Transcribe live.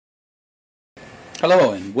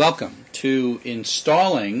Hello and welcome to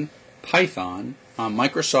installing Python on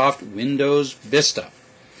Microsoft Windows Vista.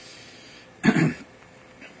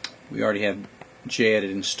 We already have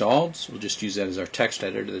JEdit installed, so we'll just use that as our text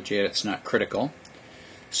editor. The JEdit's not critical.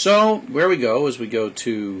 So where we go is we go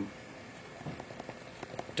to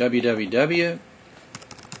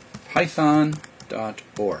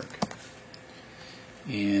www.python.org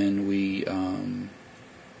and we go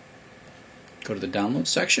to the download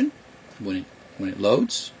section. When it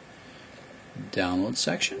loads, download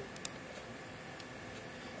section,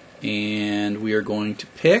 and we are going to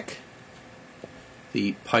pick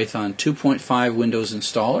the Python 2.5 Windows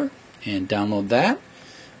installer and download that.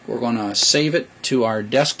 We're going to save it to our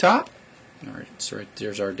desktop. Alright, so right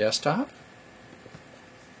there's our desktop.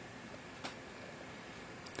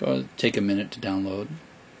 Take a minute to download.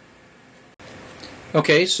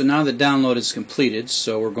 Okay, so now the download is completed,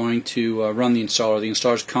 so we're going to run the installer. The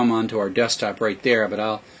installers come onto our desktop right there, but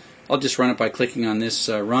I'll just run it by clicking on this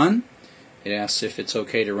run. It asks if it's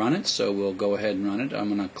okay to run it, so we'll go ahead and run it. I'm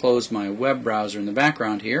going to close my web browser in the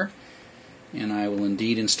background here, and I will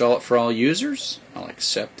indeed install it for all users. I'll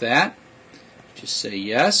accept that. Just say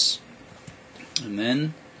yes, and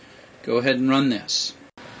then go ahead and run this.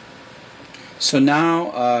 So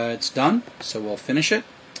now it's done, so we'll finish it.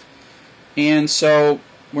 And so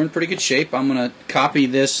we're in pretty good shape. I'm going to copy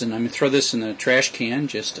this and I'm going to throw this in the trash can.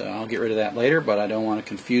 I'll get rid of that later, but I don't want to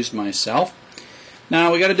confuse myself.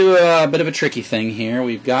 Now we got to do a bit of a tricky thing here.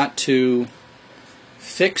 We've got to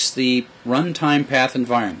fix the runtime path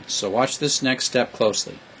environment. So watch this next step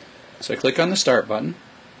closely. So I click on the Start button.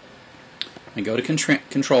 I go to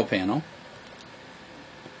Control Panel,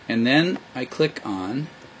 and then I click on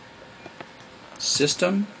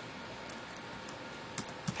System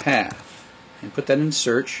Path. And put that in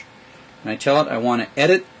search, and I tell it I want to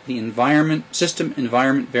edit the system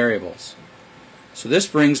environment variables. So this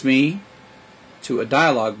brings me to a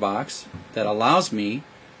dialog box that allows me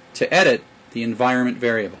to edit the environment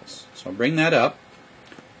variables. So I'll bring that up,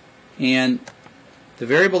 and the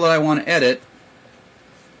variable that I want to edit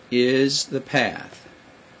is the path.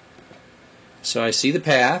 So I see the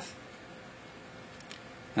path,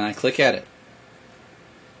 and I click Edit.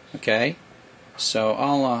 Okay? So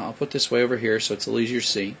I'll put this way over here so it's a little easier to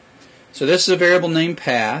see. So this is a variable named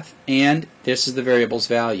path, and this is the variable's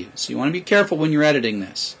value. So you want to be careful when you're editing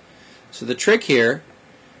this. So the trick here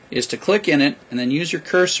is to click in it and then use your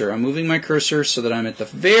cursor. I'm moving my cursor so that I'm at the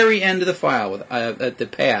very end of the file, at the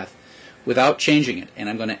path, without changing it. And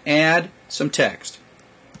I'm going to add some text.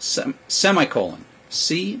 Semicolon,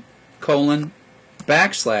 C:\\, Python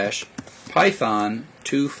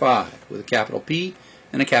 2.5 with a capital P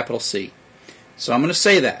and a capital C. So I'm going to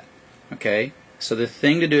say that, okay? So the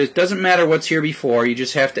thing to do is, it doesn't matter what's here before, you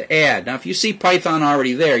just have to add. Now if you see Python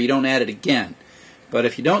already there, you don't add it again. But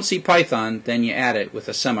if you don't see Python, then you add it with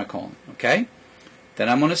a semicolon, okay? Then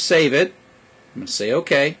I'm going to save it. I'm going to say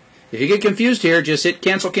OK. If you get confused here, just hit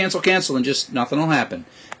cancel, cancel, cancel, and just nothing will happen.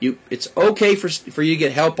 It's okay for you to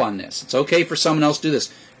get help on this. It's okay for someone else to do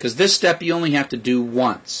this, because this step you only have to do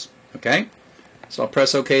once, okay? So I'll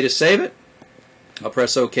press OK to save it. I'll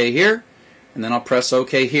press OK here. And then I'll press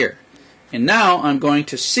OK here. And now I'm going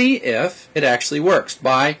to see if it actually works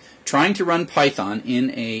by trying to run Python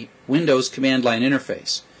in a Windows command line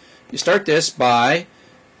interface. You start this by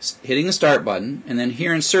hitting the Start button, and then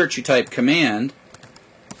here in search you type command,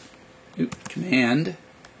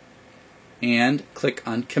 and click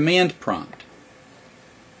on Command Prompt.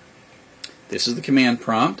 This is the command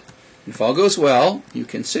prompt. If all goes well, you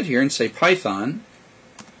can sit here and say Python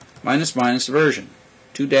 --, version,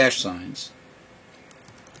 2 dash signs.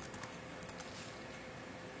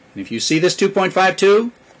 And if you see this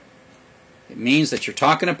 2.52, it means that you're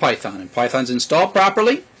talking to Python, and Python's installed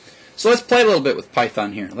properly. So let's play a little bit with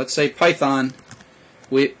Python here. Let's say Python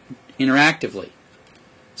interactively.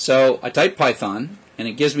 So I type Python, and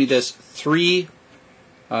it gives me this 3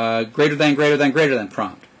 greater than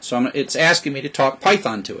prompt. So it's asking me to talk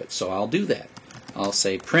Python to it, so I'll do that. I'll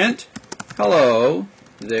say print hello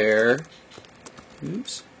there,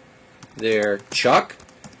 Chuck.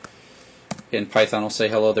 And Python will say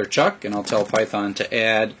hello there, Chuck, and I'll tell Python to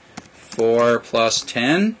add 4 plus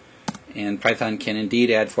 10, and Python can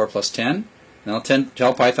indeed add 4 plus 10. And I'll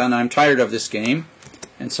tell Python I'm tired of this game,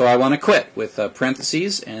 and so I want to quit with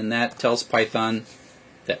parentheses, and that tells Python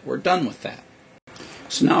that we're done with that.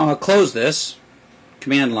 So now I'll close this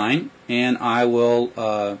command line, and I will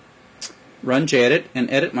run JEdit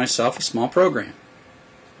and edit myself a small program.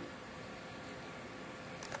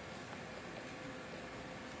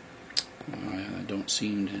 I don't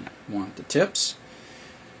seem to want the tips.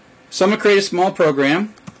 So I'm going to create a small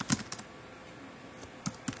program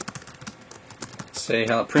say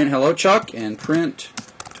print hello Chuck and print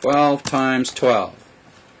 12 times 12.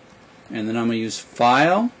 And then I'm going to use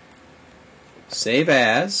File, Save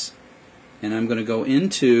As, and I'm going to go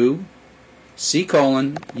into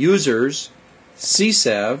C:\Users,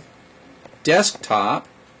 CSEV, Desktop,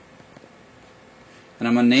 and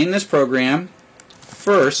I'm going to name this program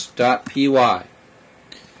first.py. When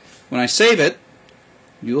I save it,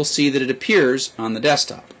 you will see that it appears on the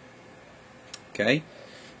desktop. Okay,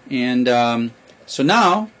 and so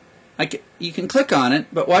now you can click on it,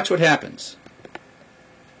 but watch what happens.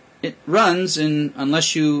 It runs, and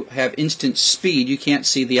unless you have instant speed, you can't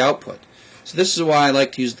see the output. So this is why I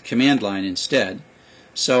like to use the command line instead.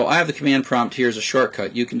 So I have the command prompt here as a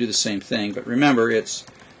shortcut. You can do the same thing, but remember it's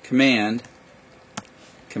command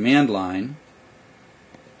line,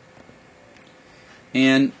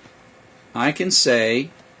 and I can say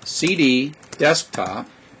cd desktop,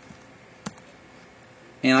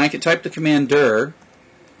 and I can type the command dir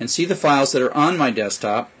and see the files that are on my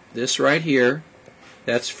desktop. This right here,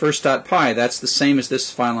 that's first.py. That's the same as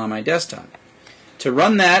this file on my desktop. To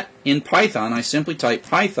run that in Python, I simply type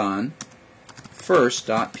Python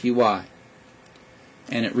first.py.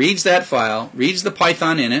 And it reads that file, reads the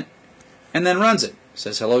Python in it, and then runs it. It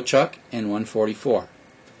says hello Chuck and 144.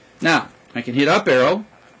 Now, I can hit up arrow,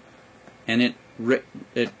 and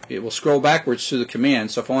it will scroll backwards through the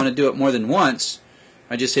command. So if I want to do it more than once,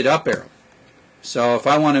 I just hit up arrow. So if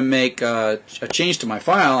I want to make a change to my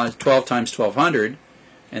file, 12 times 1200,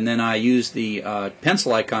 and then I use the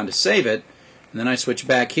pencil icon to save it, and then I switch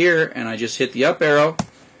back here and I just hit the up arrow,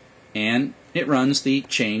 and it runs the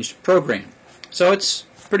changed program. So it's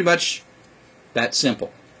pretty much that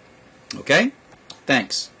simple. Okay?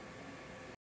 Thanks.